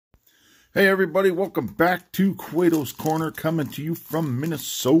Hey everybody, welcome back to Cueto's Corner, coming to you from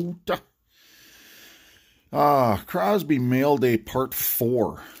Minnesota. Crosby Mail Day Part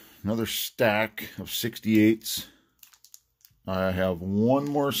 4. Another stack of 68s. I have one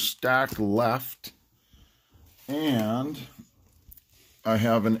more stack left. And I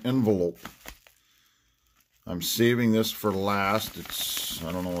have an envelope. I'm saving this for last. It's,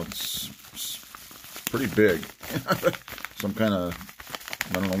 I don't know, it's pretty big. Some kind of,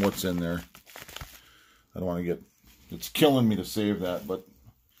 I don't know what's in there. I don't want to get, it's killing me to save that, but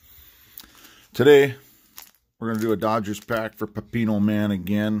today we're going to do a Dodgers pack for Pepino Man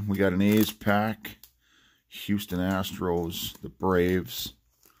again. We got an A's pack, Houston Astros, the Braves,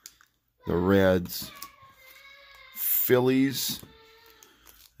 the Reds, Phillies,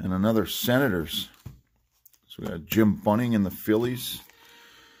 and another Senators. So we got Jim Bunning in the Phillies.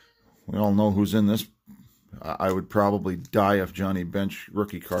 We all know who's in this. I would probably die if Johnny Bench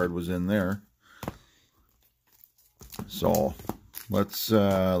rookie card was in there. So let's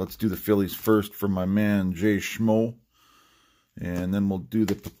do the Phillies first for my man Jay Schmo, and then we'll do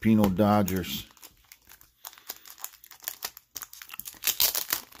the Pepino Dodgers.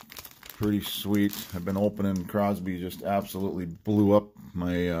 Pretty sweet. I've been opening. Crosby just absolutely blew up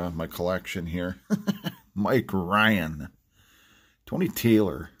my my collection here. Mike Ryan, Tony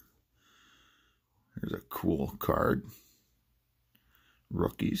Taylor. There's a cool card.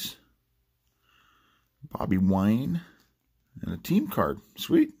 Rookies. Bobby Wine. And a team card.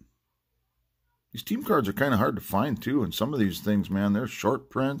 Sweet. These team cards are kind of hard to find too. And some of these things, man, they're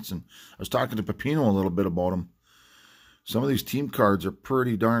short prints. And I was talking to Pepino a little bit about them. Some of these team cards are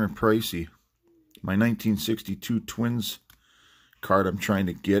pretty darn pricey. My 1962 Twins card I'm trying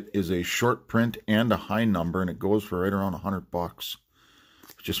to get is a short print and a high number. And it goes for right around $100.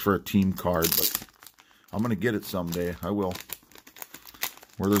 Just for a team card. But I'm going to get it someday. I will.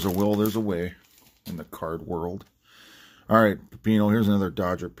 Where there's a will, there's a way in the card world. All right, Pepino, here's another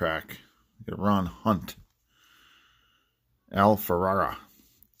Dodger pack. Get Ron Hunt. Al Ferrara.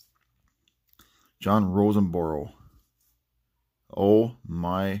 John Rosenborough. Oh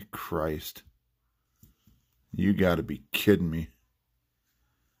my Christ. You got to be kidding me.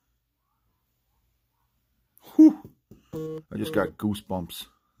 Whew. I just got goosebumps.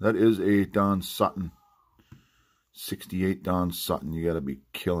 That is a Don Sutton. 68 Don Sutton. You got to be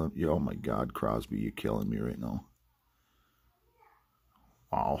killing. Oh my God, Crosby, you're killing me right now.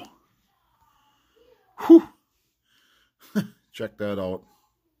 Wow. Whew. Check that out.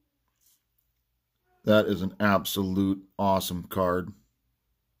 That is an absolute awesome card.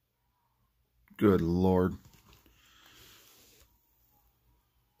 Good Lord.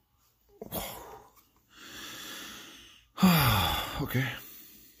 Okay.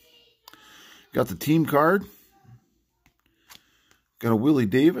 Got the team card. Got a Willie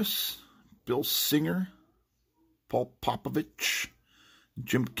Davis, Bill Singer, Paul Popovich,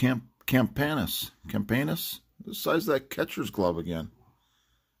 Jim Campanis. The size of that catcher's glove again.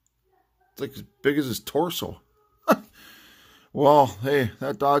 It's like as big as his torso. Well, hey,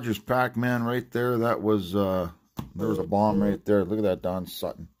 that Dodgers pack, man, right there, that was, there was a bomb right there. Look at that Don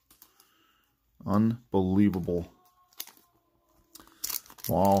Sutton. Unbelievable.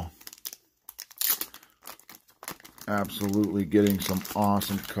 Wow. Absolutely getting some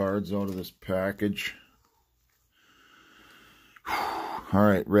awesome cards out of this package. All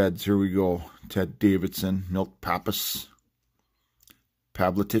right, Reds, here we go. Ted Davidson, Milt Pappas,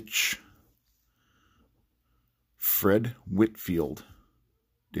 Pavletich, Fred Whitfield,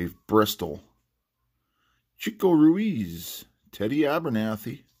 Dave Bristol, Chico Ruiz, Teddy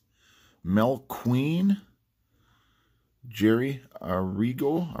Abernathy, Mel Queen, Jerry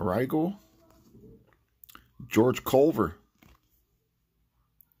Arrigo, George Culver.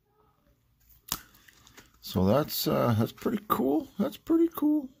 So that's pretty cool. That's pretty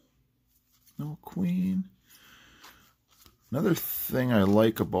cool. No Queen. Another thing I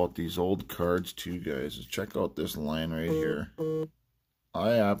like about these old cards too, guys, is check out this line right here.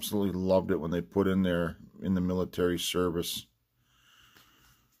 I absolutely loved it when they put in there in the military service.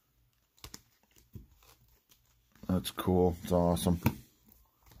 That's cool. It's awesome.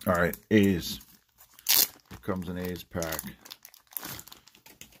 All right, A's. Here comes an A's pack.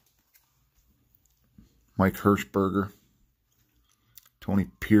 Mike Hirschberger, Tony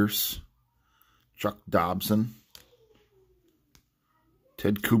Pierce, Chuck Dobson,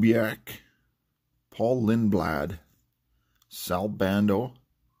 Ted Kubiak, Paul Lindblad, Sal Bando,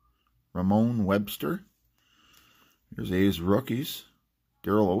 Ramon Webster. Here's A's rookies,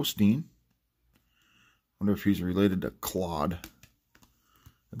 Darrell Osteen. Wonder if he's related to Claude.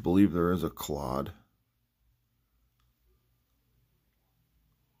 I believe there is a Claude.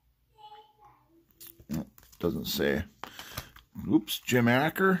 Doesn't say. Oops, Jim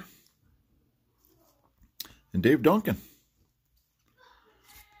Acker. And Dave Duncan.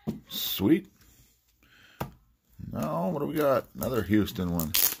 Sweet. Now, what do we got? Another Houston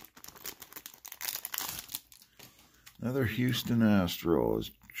one. Another Houston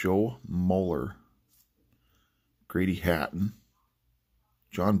Astros. Joe Moeller. Grady Hatton.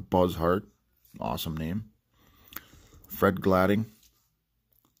 John Buzzhart. Awesome name. Fred Gladding.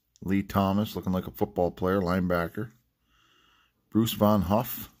 Lee Thomas, looking like a football player, linebacker. Bruce Von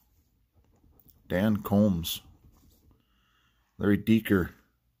Huff. Dan Combs. Larry Deeker.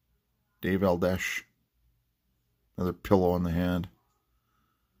 Dave Aldesh. Another pillow in the hand.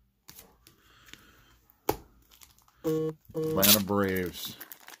 Atlanta Braves.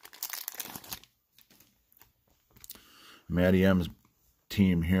 Matty M's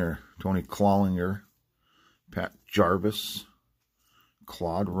team here. Tony Clollinger. Pat Jarvis.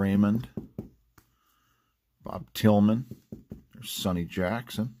 Claude Raymond. Bob Tillman. There's Sonny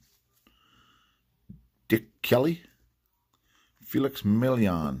Jackson. Dick Kelly. Felix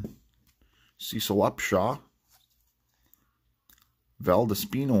Million. Cecil Upshaw.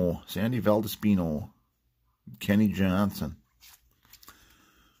 Valdespino. Sandy Valdespino. Kenny Johnson.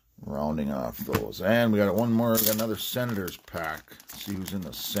 Rounding off those. And we got one more. We got another Senators pack. Let's see who's in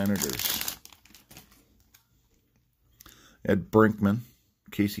the Senators. Ed Brinkman.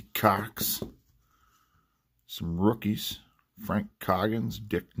 Casey Cox. Some rookies. Frank Coggins.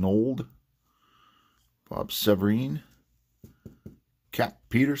 Dick Nold. Bob Severine. Cap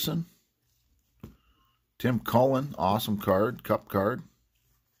Peterson. Tim Cullen. Awesome card. Cup card.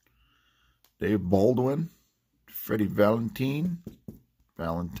 Dave Baldwin. Freddie Valentine.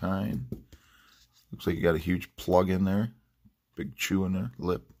 Looks like you got a huge plug in there. Big chew in there.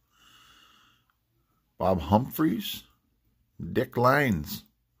 Lip. Bob Humphreys. Dick Lines.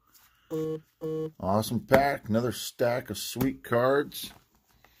 Awesome pack. Another stack of sweet cards.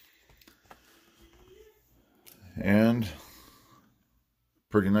 And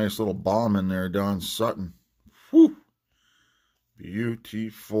pretty nice little bomb in there, Don Sutton. Whew.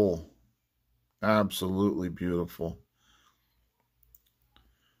 Beautiful. Absolutely beautiful.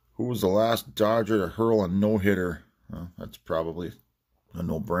 Who was the last Dodger to hurl a no-hitter? Well, that's probably a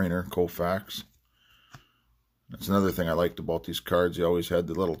no-brainer. Koufax. That's another thing I liked about these cards. You always had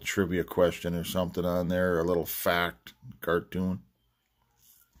the little trivia question or something on there, or a little fact, cartoon.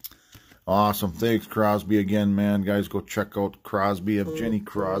 Awesome. Thanks, Crosby, again, man. Guys, go check out Crosby of Jenny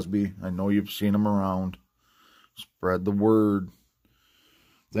Crosby. I know you've seen him around. Spread the word.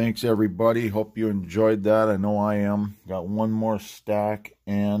 Thanks, everybody. Hope you enjoyed that. I know I am. Got one more stack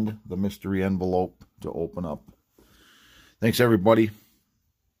and the mystery envelope to open up. Thanks, everybody.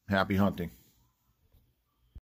 Happy hunting.